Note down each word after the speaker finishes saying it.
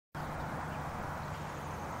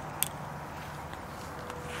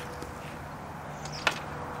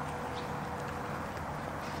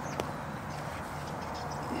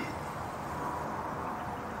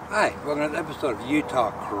Hi, welcome to another episode of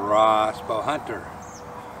Utah Crossbow Hunter.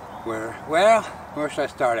 Where should I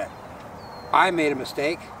start at? I made a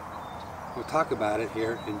mistake. We'll talk about it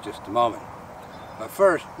here in just a moment. But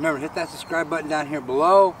first, remember, hit that subscribe button down here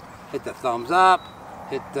below, hit the thumbs up,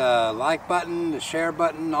 hit the like button, the share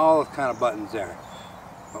button, all those kind of buttons there.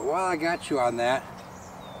 But while I got you on that,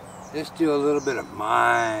 let's do a little bit of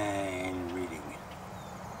mind reading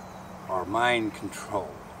or mind control.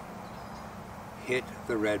 Hit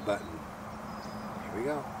the red button. Here we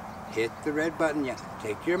go. Hit the red button. Yeah.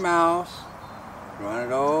 Take your mouse, run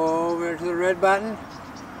it over to the red button,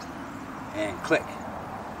 and click.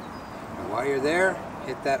 And while you're there,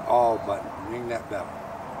 hit that all button. Ring that bell.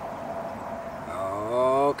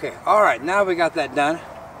 Okay. Alright, now we got that done.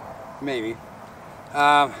 Maybe. Did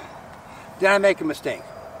I make a mistake?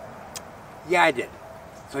 Yeah, I did.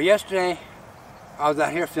 So yesterday, I was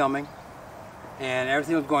out here filming, and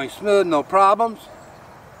everything was going smooth, no problems.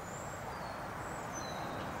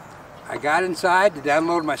 I got inside to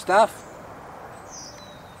download my stuff,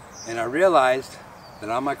 and I realized that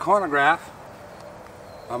on my chronograph,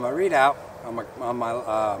 on my readout, on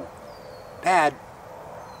my pad,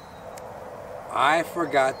 I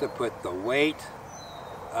forgot to put the weight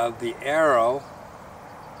of the arrow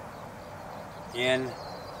in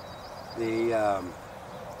the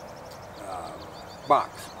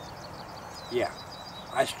box. Yeah,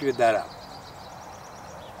 I screwed that up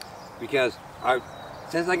because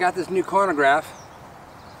since I got this new chronograph,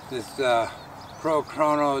 this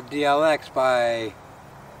PROCHRONO DLX by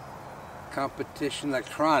Competition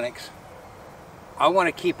Electronics, I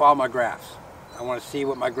want to keep all my graphs. I want to see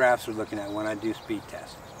what my graphs are looking at when I do speed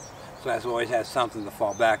tests. So I always have something to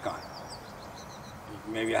fall back on.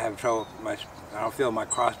 Maybe I have trouble. I don't feel my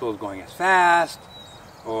crossbow is going as fast,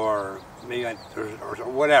 or maybe or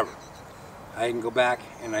whatever. I can go back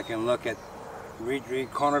and I can look at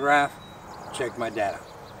read chronograph, check my data.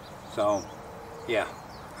 So yeah,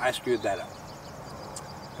 I screwed that up.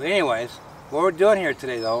 But anyways, what we're doing here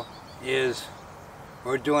today though is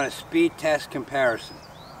we're doing a speed test comparison.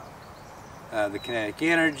 The kinetic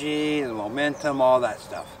energy, the momentum, all that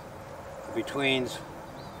stuff between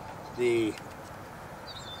the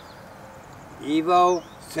Evo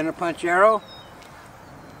center punch arrow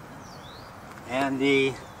and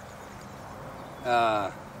the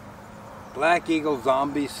Black Eagle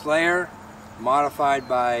Zombie Slayer modified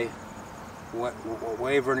by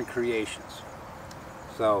WYVERN Creations.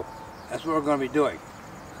 So that's what we're going to be doing.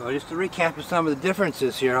 So just to recap some of the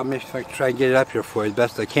differences here, I'll make sure I try and get it up here for you as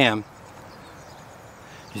best I can.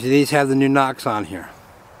 You see these have the new nocks on here.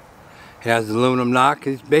 It has the aluminum knock.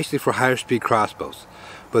 It's basically for higher speed crossbows,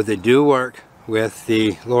 but they do work with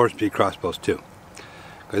the lower speed crossbows too.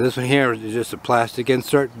 Because this one here is just a plastic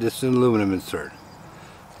insert, this is an aluminum insert.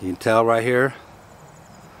 You can tell right here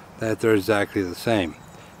that they're exactly the same.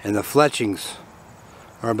 And the fletchings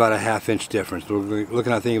are about a ½ inch difference. We're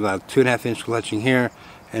looking at about 2.5 inch fletching here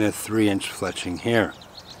and a 3-inch fletching here.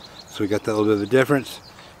 So we got that little bit of a difference,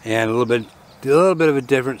 and a little bit of a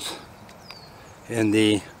difference in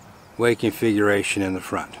the weight configuration in the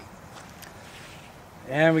front.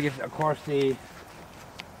 And we get, of course, the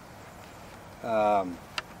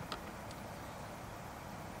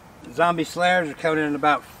Zombie Slayers are coming in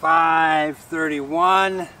about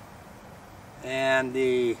 531, and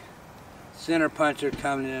the Center Puncher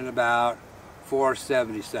coming in about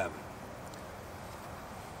 477.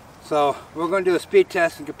 So we're going to do a speed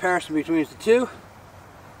test and comparison between the two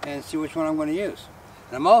and see which one I'm going to use.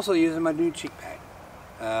 And I'm also using my new cheek pad.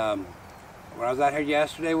 When I was out here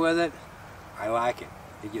yesterday with it, I like it.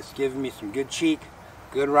 It just gives me some good cheek,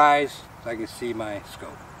 good rise, so I can see my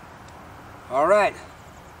scope. Alright,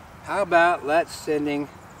 how about let's sending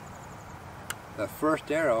the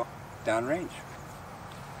first arrow downrange.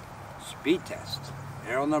 Speed test.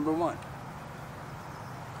 Arrow number 1.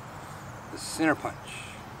 The center punch.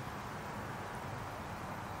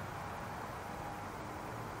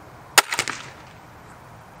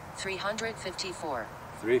 .354.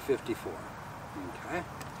 354. Okay.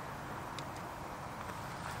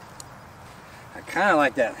 I kind of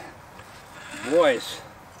like that voice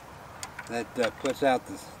that puts out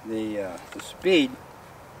the speed,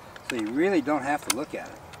 so you really don't have to look at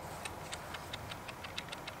it.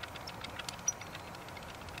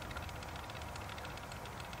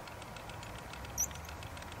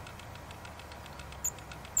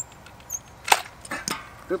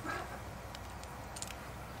 Oop.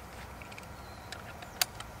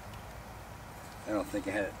 I don't think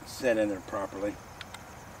I had it set in there properly.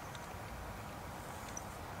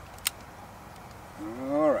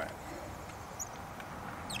 Alright.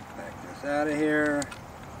 Back this out of here.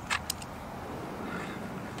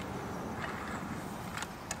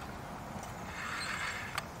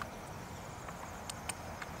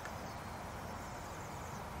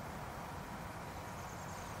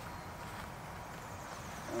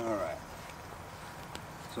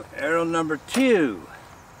 So arrow number 2.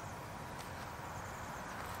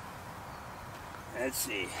 Let's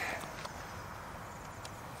see.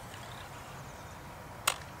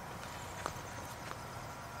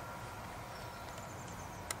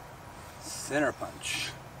 Center punch.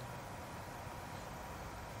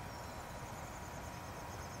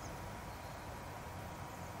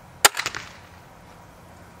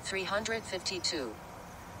 $352.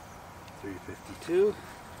 352.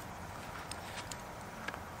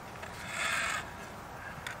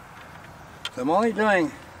 So I'm only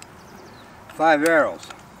doing 5 arrows.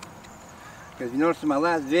 Because you noticed in my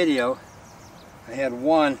last video, I had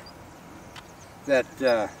one that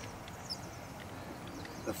the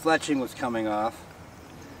fletching was coming off.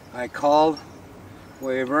 I called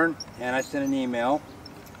WYVERN and I sent an email,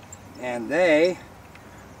 and they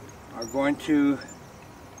are going to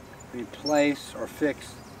replace or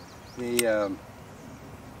fix the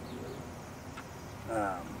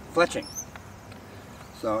fletching.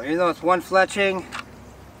 So even though it's one fletching,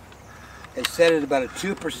 they set it about a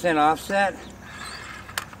 2% offset,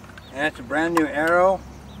 and it's a brand new arrow.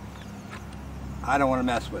 I don't want to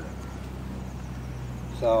mess with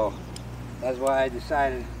it. So that's why I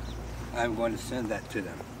decided I'm going to send that to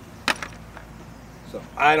them, so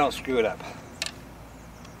I don't screw it up.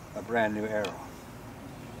 A brand new arrow.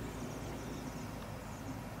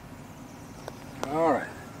 Alright.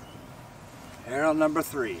 Arrow number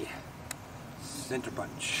 3. Center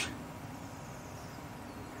punch.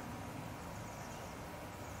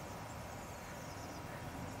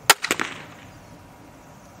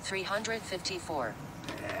 $354.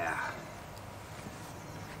 Yeah.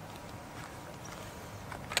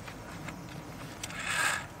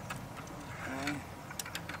 Okay.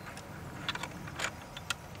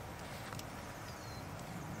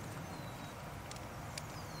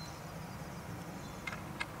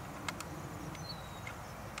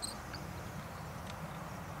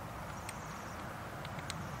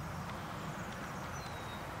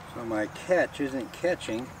 So my catch isn't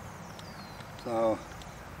catching, so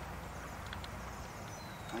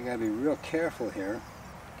I gotta be real careful here.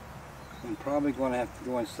 I'm probably going to have to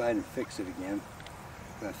go inside and fix it again.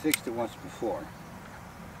 I fixed it once before.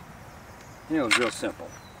 And it was real simple.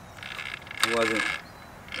 It wasn't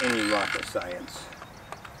any rocket science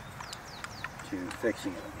to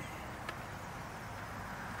fixing it.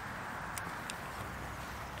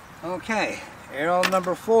 Okay, arrow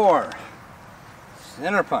number 4.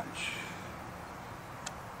 Center punch.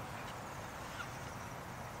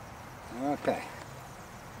 Okay.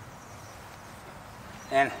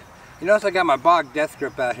 And you notice I got my bog death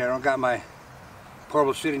grip out here. I don't got my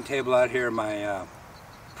portable shooting table out here, my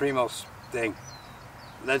primos thing,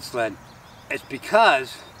 lead sled. It's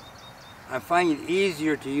because I'm finding it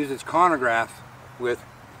easier to use its chronograph with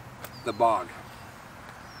the bog.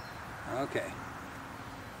 Okay.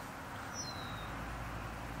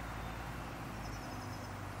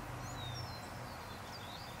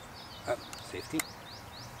 Oh, safety.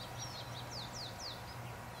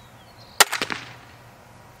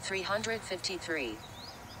 353.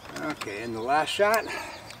 Okay, and the last shot.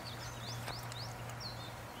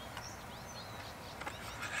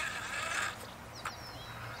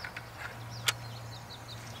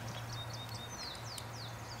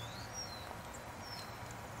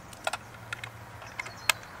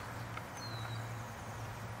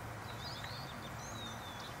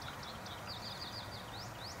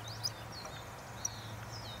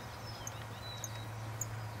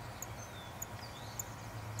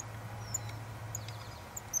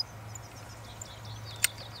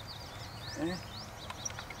 Okay.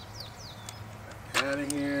 Out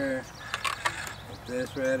of here. Get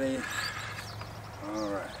this ready.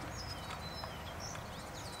 Alright.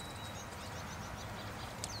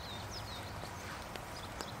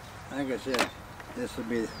 Like I said, this will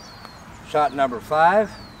be shot number 5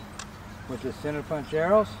 with the center punch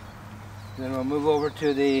arrows. Then we'll move over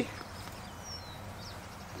to the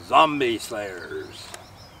zombie slayers.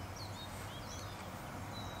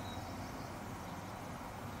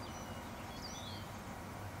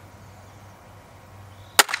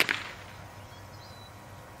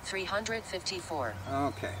 $354.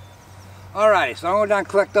 Okay. Alrighty, so I'm going to go down and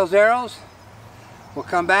collect those arrows. We'll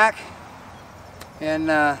come back and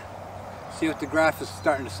see what the graph is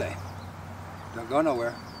starting to say. Don't go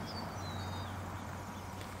nowhere.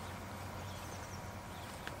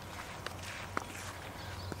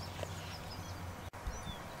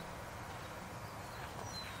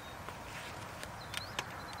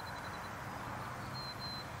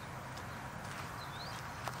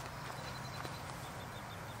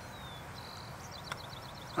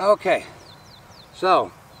 Okay,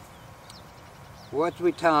 so What's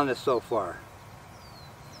we telling us so far?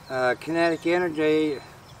 Kinetic energy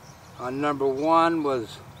on number 1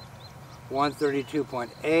 was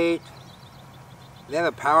 132.8. They have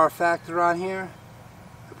a power factor on here,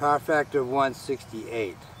 a power factor of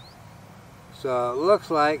 168. So it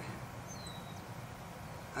looks like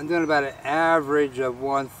I'm doing about an average of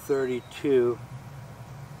 132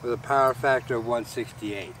 with a power factor of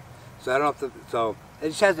 168. So I don't have to, so it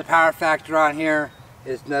just has the power factor on here.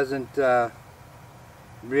 It doesn't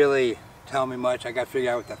really tell me much. I got to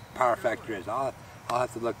figure out what the power factor is. I'll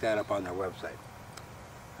have to look that up on their website.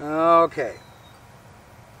 Okay.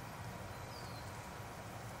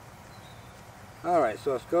 Alright,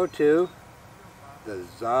 so let's go to the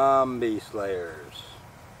zombie slayers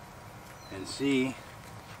and see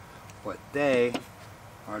what they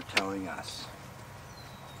are telling us.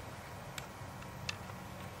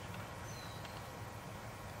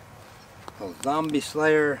 So zombie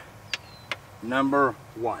slayer number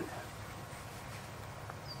 1.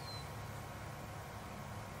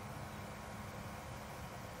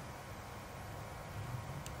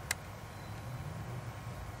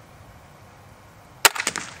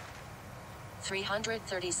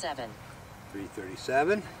 $337.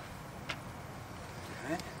 337.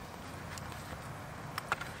 Okay.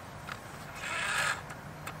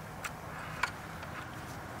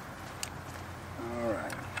 All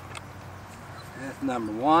right. That's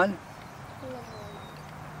number 1.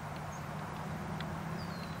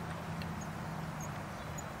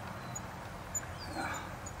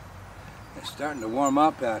 It's starting to warm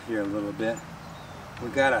up out here a little bit. We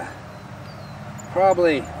got a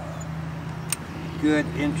probably good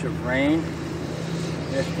inch of rain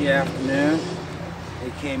yesterday afternoon.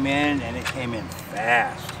 It came in and it came in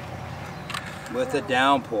fast with a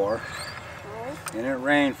downpour. No. And it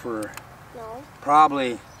rained for No.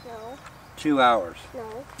 probably No. 2 hours.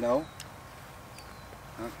 No. No?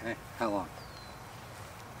 Okay. How long?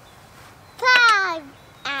 5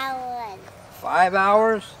 hours. 5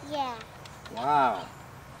 hours? Yeah. Wow.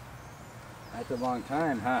 That's a long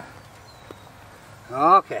time, huh?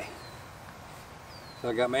 Okay. So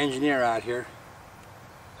I got my engineer out here.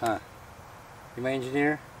 Huh? You my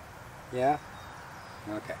engineer? Yeah?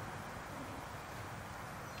 Okay.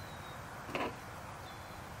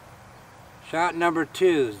 Shot number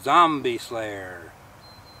 2, Zombie Slayer.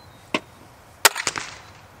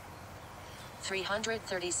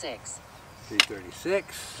 336.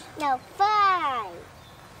 336. No, 5.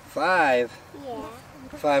 5? Yeah.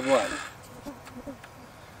 5 what?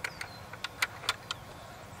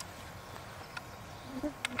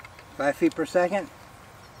 5 feet per second?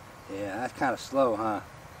 Yeah, that's kind of slow, huh?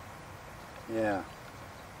 Yeah.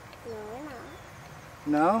 No, we're not.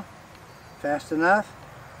 No? Fast enough?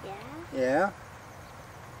 Yeah. Yeah.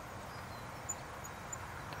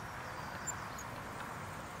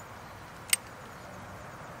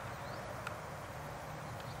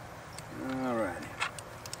 Alrighty.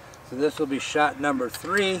 So this will be shot number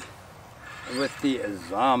 3 with the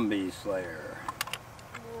Zombie Slayer.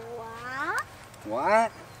 What?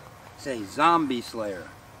 What? Say Zombie Slayer.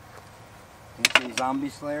 Can you say Zombie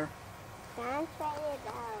Slayer? Don't say it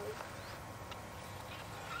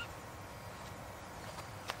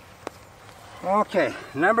out. Okay,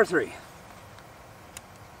 number 3.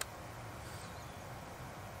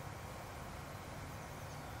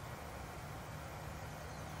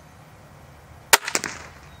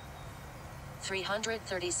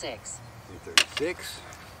 $336. 336.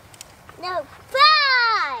 No,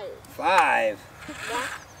 5. 5. Yeah.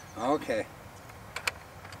 Okay.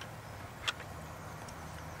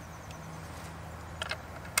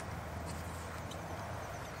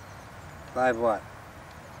 Five what?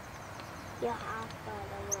 You're off by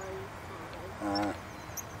the one side.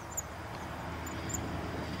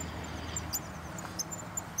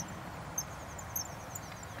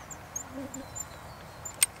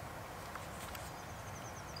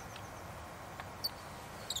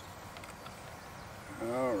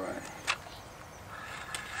 All right.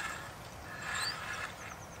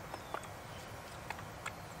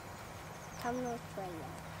 Come this way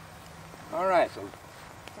now. All right. So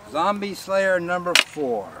Zombie Slayer number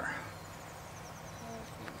 4.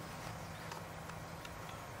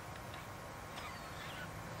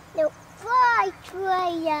 No, 5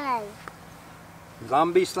 trillion.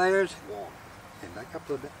 Zombie Slayers? Yeah. Okay, back up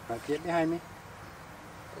a little bit. Right, get behind me.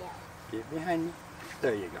 Yeah. Get behind me.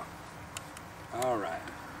 There you go. All right.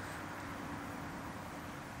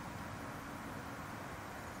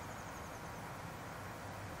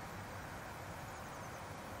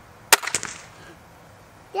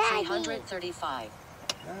 Daddy, 335.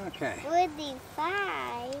 Okay.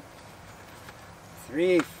 45.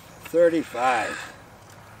 3 35.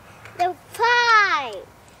 The 5.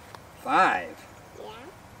 5.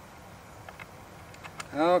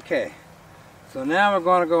 Yeah. Okay. So now we're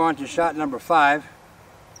going to go on to shot number 5.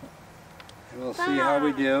 And we'll see how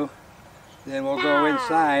we do. Then we'll go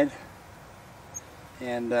inside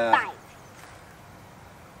and 5.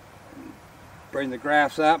 bring the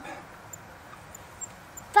graphs up.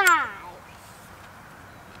 5.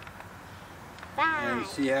 And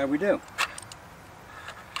see how we do.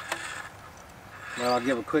 Well, I'll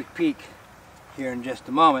give a quick peek here in just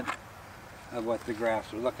a moment of what the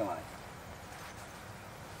graphs are looking like.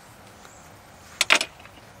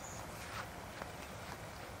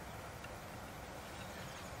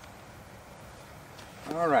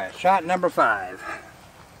 All right, shot number 5.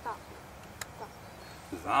 Stop.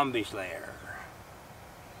 Zombie Slayer.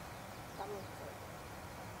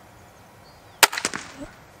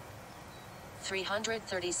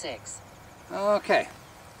 336. Okay.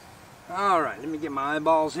 All right, let me get my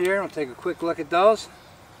eyeballs here. I'll take a quick look at those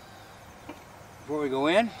before we go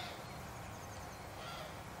in.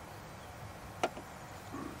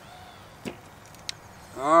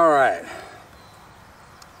 All right.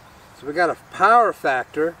 So we got a power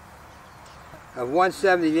factor of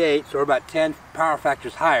 178, so we're about 10 power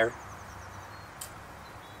factors higher.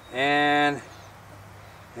 And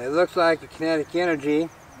it looks like the kinetic energy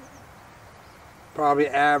probably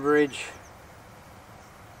average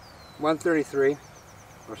 133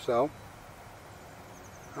 or so.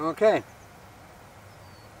 Okay.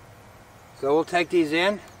 So we'll take these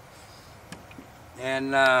in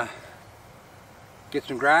and get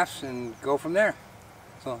some graphs and go from there.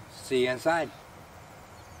 So see you inside.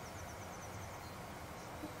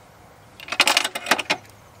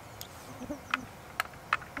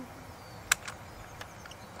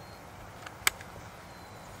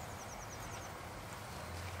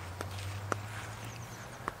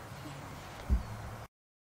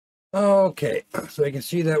 Okay, so you can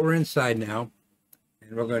see that we're inside now,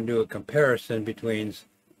 and we're going to do a comparison between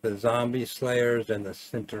the zombie slayers and the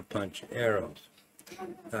center punch arrows.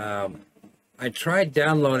 I tried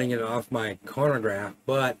downloading it off my chronograph,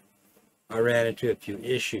 but I ran into a few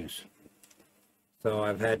issues. So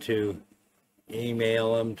I've had to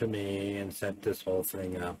email them to me and set this whole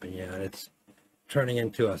thing up, and yeah, it's turning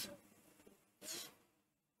into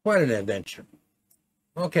quite an adventure.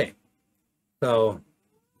 Okay, so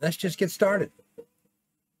let's just get started.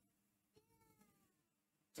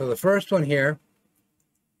 So the first one here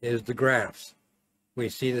is the graphs. We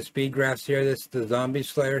see the speed graphs here. This is the zombie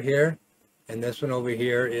slayer here. And this one over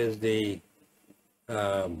here is the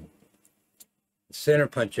center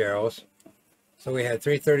punch arrows. So we had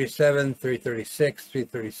 337, 336,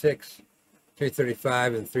 336,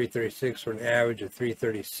 335, and 336 for an average of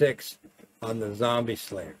 336 on the zombie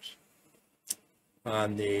slayers.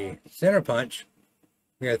 On the center punch,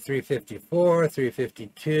 we had 354,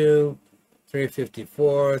 352,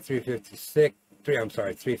 354, 356,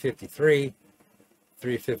 353,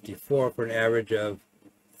 354 for an average of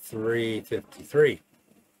 353.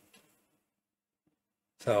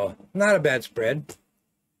 So not a bad spread.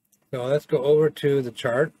 So let's go over to the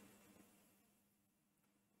chart.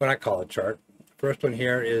 What I call a chart. First one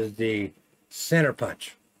here is the center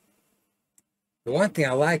punch. The one thing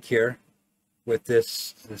I like here with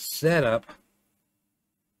this setup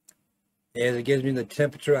is it gives me the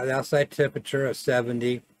temperature, the outside temperature of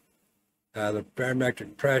 70, the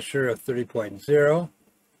barometric pressure of 30.0.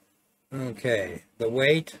 Okay, the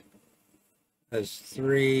weight is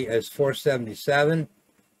 477.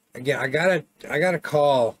 Again, I gotta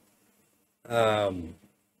call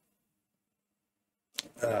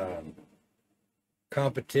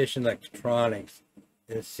Competition Electronics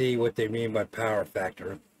and see what they mean by power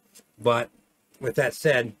factor. But with that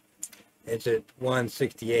said, it's at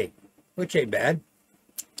 168, which ain't bad.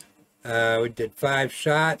 We did 5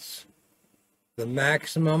 shots. The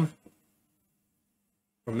maximum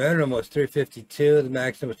for minimum was 352. The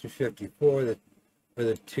maximum was 254 for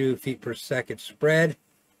the 2 feet per second spread.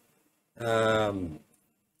 The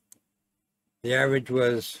average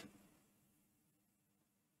was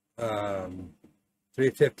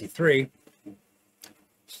 353.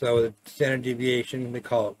 So the standard deviation, they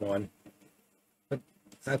call it 1, but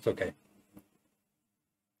that's okay.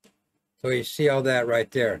 So you see all that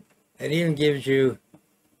right there. It even gives you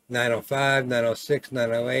 905, 906,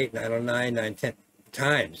 908, 909, 910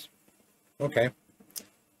 times. Okay.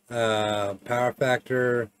 Power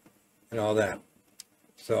factor and all that.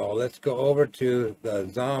 So let's go over to the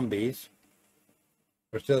zombies.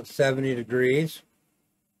 We're still at 70 degrees.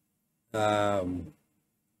 Barometric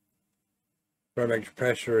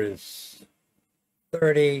pressure is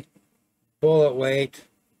 30. Bullet weight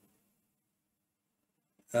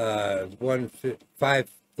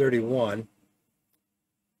 531.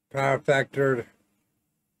 Power factor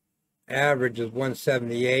average is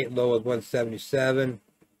 178, low is 177,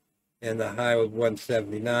 and the high was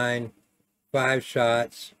 179. 5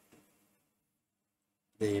 shots.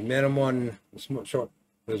 The minimum short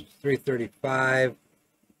was 335.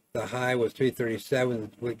 The high was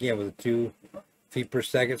 337. Again, with a 2 feet per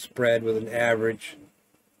second spread with an average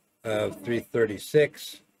of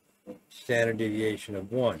 336. Standard deviation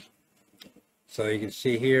of 1. So you can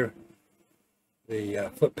see here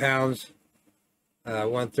the foot-pounds,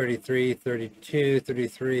 133, 32,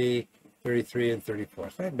 33, 33, and 34.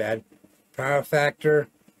 It's not bad. Power factor,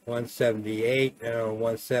 178 and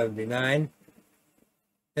 179.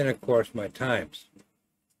 And of course my times.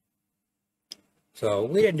 So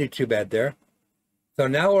we didn't do too bad there. So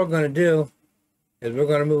now what we're going to do is we're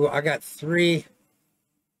going to move. I have three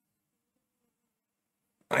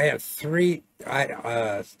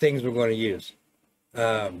things we're going to use.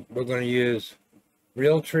 We're going to use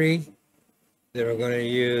REALTREE. Then we're going to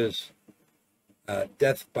use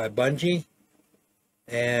Death by Bungee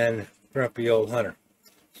and Grumpy Old Hunter.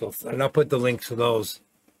 So, and I'll put the links to those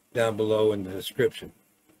down below in the description.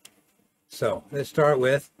 So let's start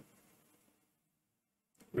with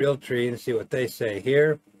REALTREE and see what they say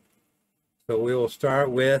here. So we will start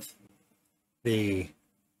with the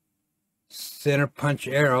center punch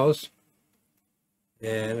arrows.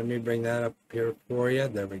 And let me bring that up here for you.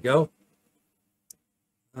 There we go.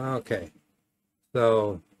 Okay.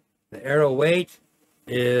 So the arrow weight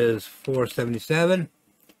is 477.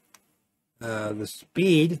 The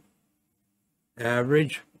speed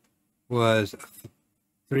average was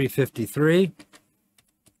 353.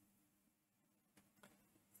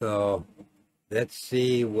 So let's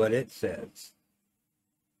see what it says.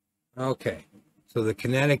 Okay, so the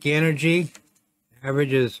kinetic energy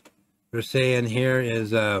averages they're saying here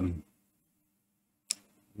is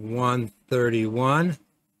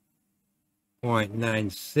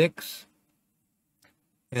 131.96,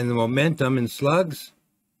 and the momentum in slugs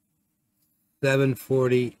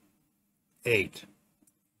 748.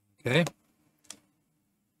 Okay.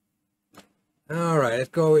 All right, let's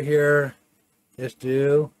go over here. Let's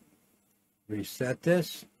do reset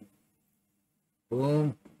this.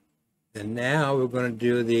 Boom. And now we're going to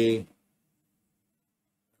do the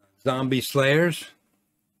zombie slayers.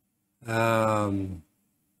 Arrow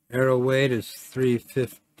weight is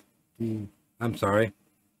 350. I'm sorry.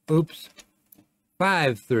 Oops.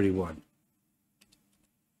 531.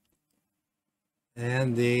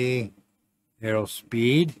 And the arrow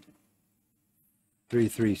speed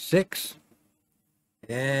 336.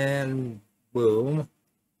 And boom.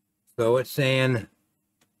 So it's saying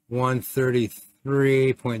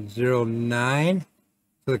 133.09.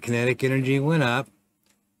 So the kinetic energy went up,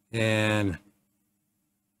 and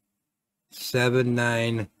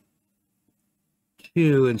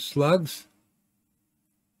 792 in slugs.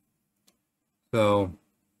 So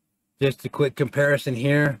just a quick comparison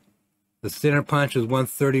here. The center punch is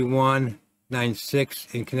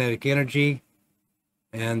 131.96 in kinetic energy,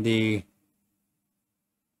 and the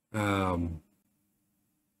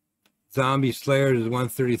zombie slayers is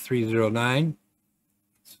 133.09.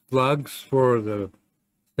 Slugs for the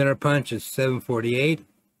center punch is 748,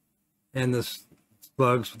 and the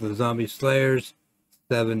slugs for the zombie slayers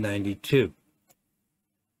 792.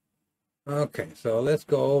 Okay, so let's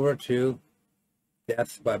go over to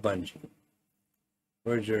Death by Bungee.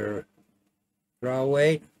 Where's your draw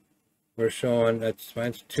weight? We're showing that's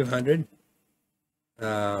mine's 200.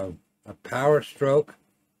 A power stroke.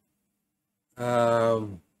 I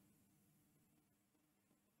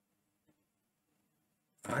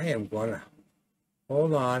am gonna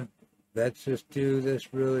hold on. Let's just do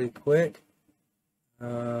this really quick.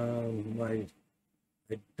 I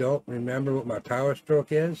don't remember what my power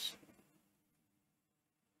stroke is,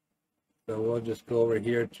 so we'll just go over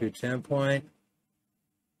here to 10 point.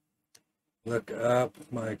 Look up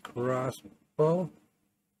my crossbow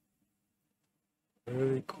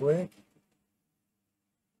really quick.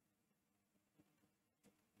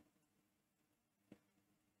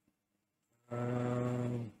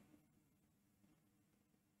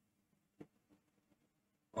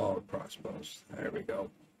 All crossbows. There we go.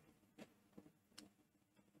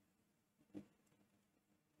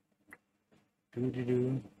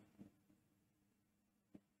 Doo-doo-doo.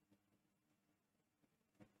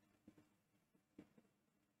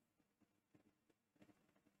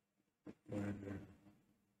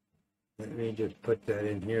 Let me just put that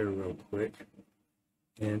in here real quick.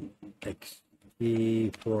 And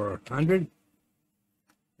XT400.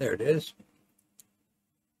 There it is.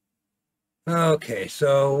 Okay,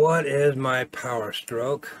 so what is my power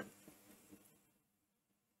stroke?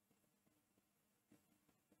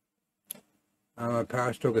 My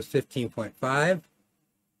power stroke is 15.5.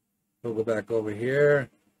 We'll go back over here.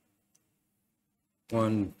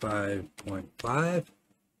 15.5.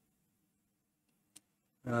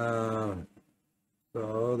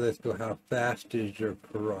 So let's go. How fast is your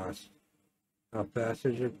cross? How fast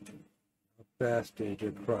is your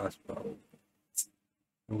crossbow?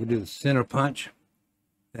 We'll do the center punch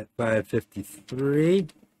at 553.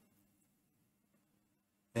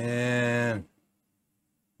 And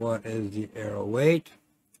what is the arrow weight?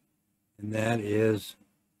 And that is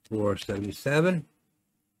 477.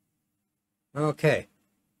 Okay.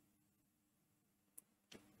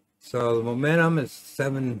 So the momentum is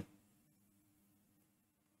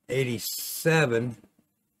 787.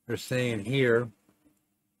 They're saying here.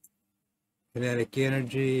 Kinetic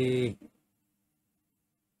energy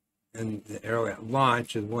and the arrow at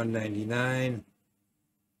launch is 199.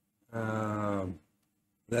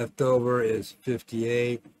 Leftover is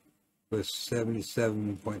 58 with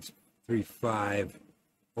 77.35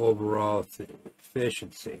 overall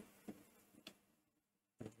efficiency.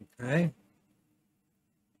 Okay.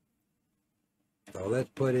 So let's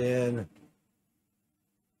put in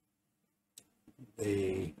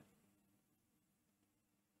the,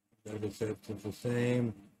 it's the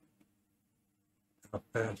same. How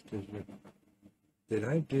fast is it? Did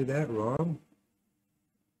I do that wrong?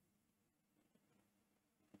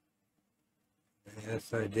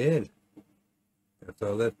 Yes, I did.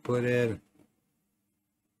 So let's put in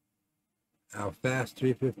how fast,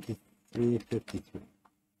 353, 53.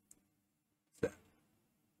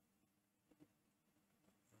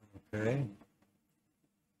 Okay.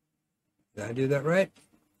 Did I do that right?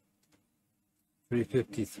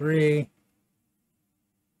 353.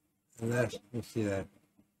 And that's, let's see that.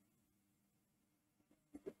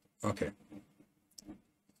 Okay.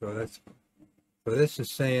 So that's, so this is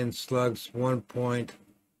saying slugs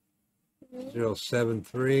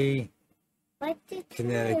 1.073.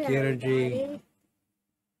 Kinetic energy.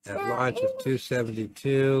 At launch is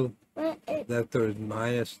 272. Leftover is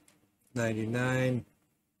minus 99.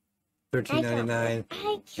 1399.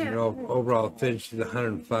 And overall efficiency is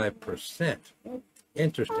 105%.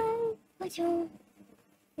 Interesting.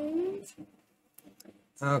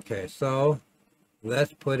 Okay, so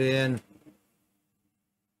let's put in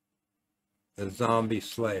the zombie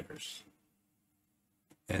slayers.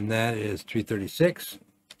 And that is 336.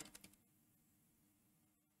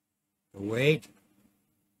 The weight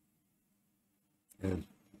is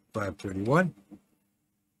 531.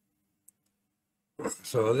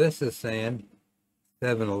 So this is saying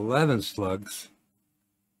 711 slugs.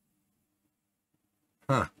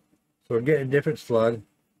 Huh. So we're getting a different slug.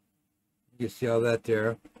 You see all that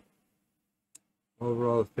there.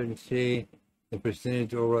 Overall efficiency, the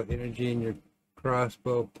percentage overall energy in your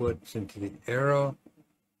crossbow puts into the arrow.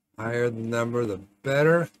 Higher the number, the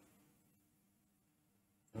better.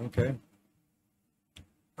 Okay.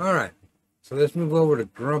 All right. So let's move over to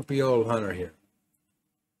Grumpy Old Hunter here.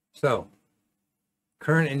 So,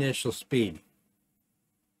 current initial speed.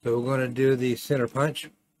 So we're going to do the center punch.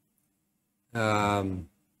 And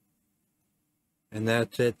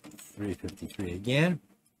that's it. 353 again.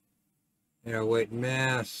 Arrow weight and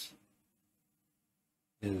mass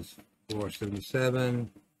is 477.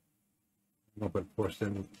 I'm going to put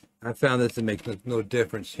 470. I found this to make no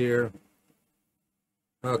difference here.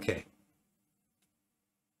 Okay.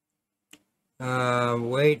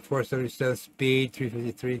 Weight 477, speed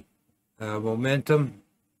 353. Momentum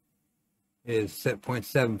is set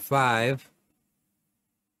 0.75,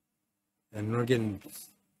 and we're getting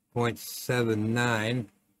 0.79.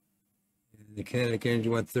 The kinetic energy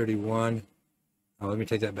 131. Oh, let me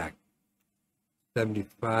take that back.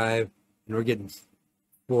 75, and we're getting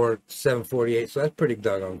 748. So that's pretty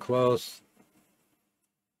doggone close.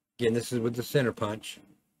 Again, this is with the center punch.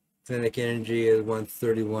 Kinetic energy is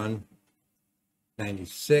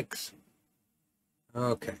 131.96.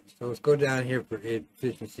 Okay, so let's go down here for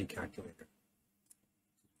efficiency calculator.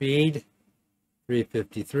 Speed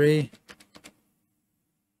 353.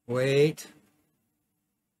 Weight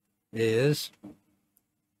is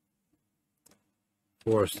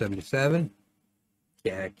 477.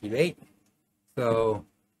 Calculate. So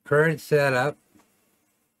current setup,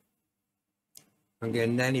 I'm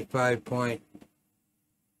getting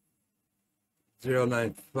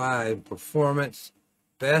 95.095 performance.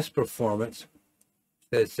 Best performance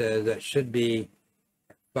that says that should be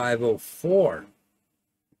 504.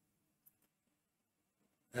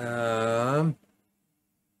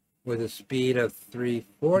 With a speed of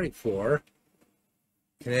 344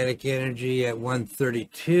 Kinetic energy at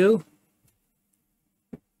 132.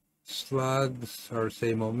 Slugs, or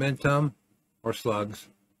say momentum, or slugs,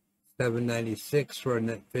 796 for a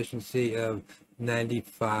net efficiency of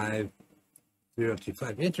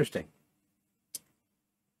 95.025. Interesting.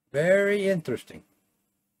 Very interesting.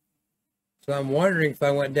 So I'm wondering if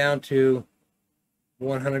I went down to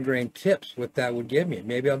 100 grain tips, what that would give me.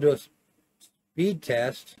 Maybe I'll do a speed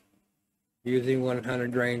test using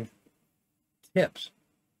 100 grain tips.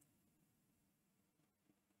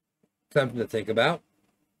 Something to think about.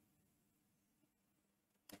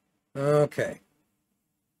 Okay.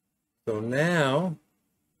 So now,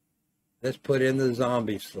 let's put in the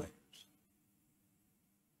zombie slayers.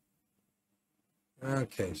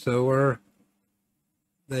 Okay, so we're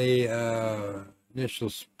the initial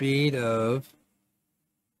speed of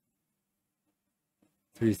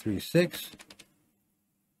 336,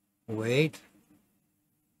 weight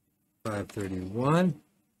 531,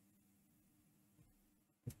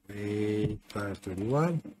 weight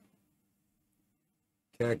 531,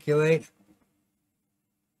 calculate.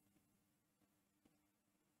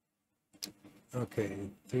 Okay,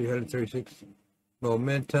 336.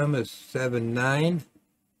 Momentum is 79.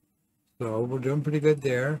 So we're doing pretty good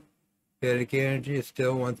there. Kinetic energy is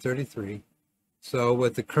still 133. So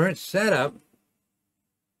with the current setup,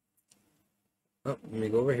 oh, let me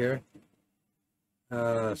go over here.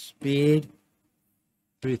 Speed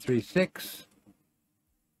 336.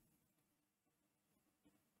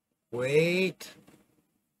 Weight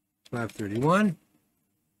 531.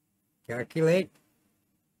 Calculate.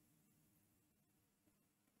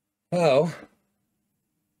 Oh,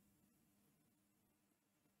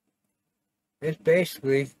 it's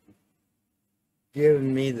basically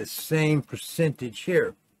giving me the same percentage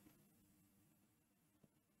here.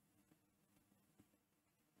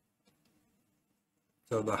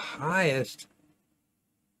 So the highest,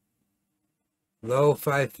 low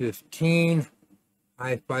 515,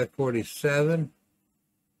 high 547,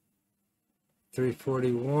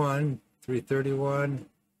 341, 331.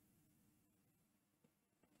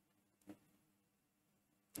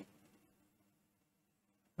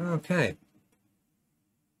 Okay.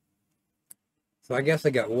 So I guess I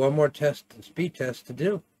got one more test, speed test to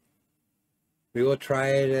do. We will try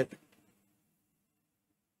it at,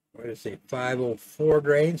 what did I say, 504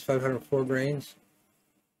 grains, 504 grains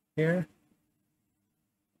here.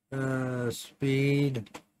 Speed.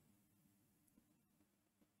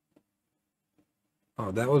 Oh,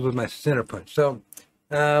 that was with my center punch. So,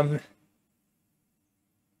 we're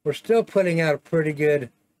still putting out a pretty good.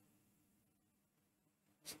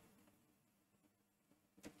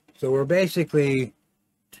 So we're basically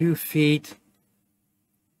 2 feet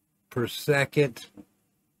per second,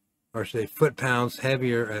 or say foot-pounds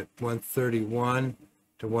heavier at 131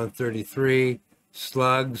 to 133.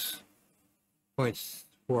 Slugs,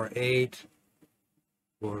 0.48.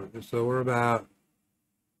 So we're about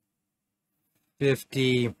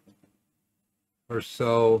 50 or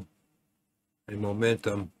so in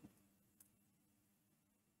momentum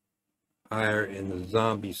higher in the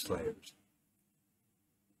zombie slayers.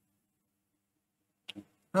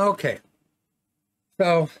 Okay,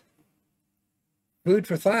 so food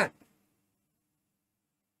for thought.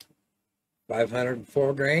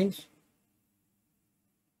 504 grains.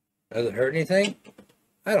 Does it hurt anything?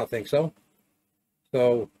 I don't think so.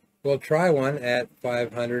 So we'll try one at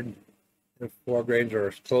 504 grains, or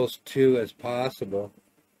as close to as possible,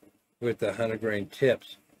 with the 100 grain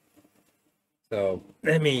tips. So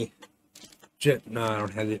let me just, no, I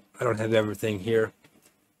don't have everything here.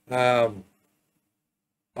 I'll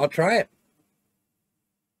try it.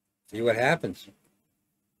 See what happens.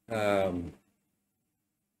 I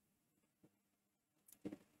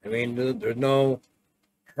mean, there's no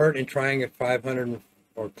hurt in trying a 500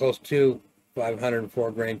 or close to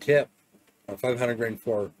 504 grain tip, or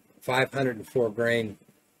 504 grain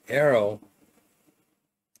arrow,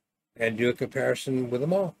 and do a comparison with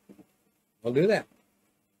them all. We'll do that.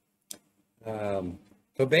 So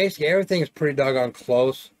basically, everything is pretty doggone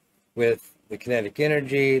close with the kinetic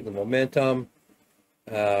energy, the momentum,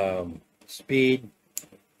 speed.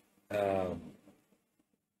 I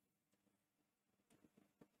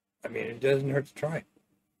mean, it doesn't hurt to try.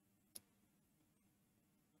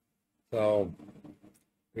 So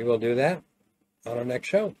we will do that on our next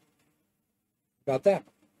show. About that.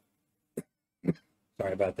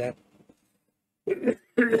 Sorry about that.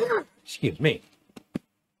 Excuse me.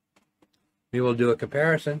 We will do a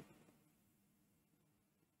comparison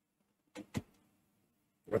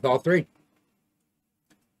with all three.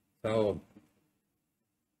 So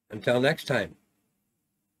until next time,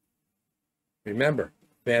 remember,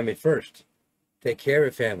 family first. Take care of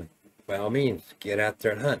your family. By all means, get out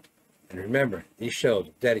there and hunt. And remember, these shows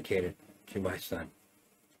are dedicated to my son.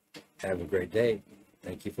 Have a great day.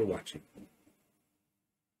 Thank you for watching.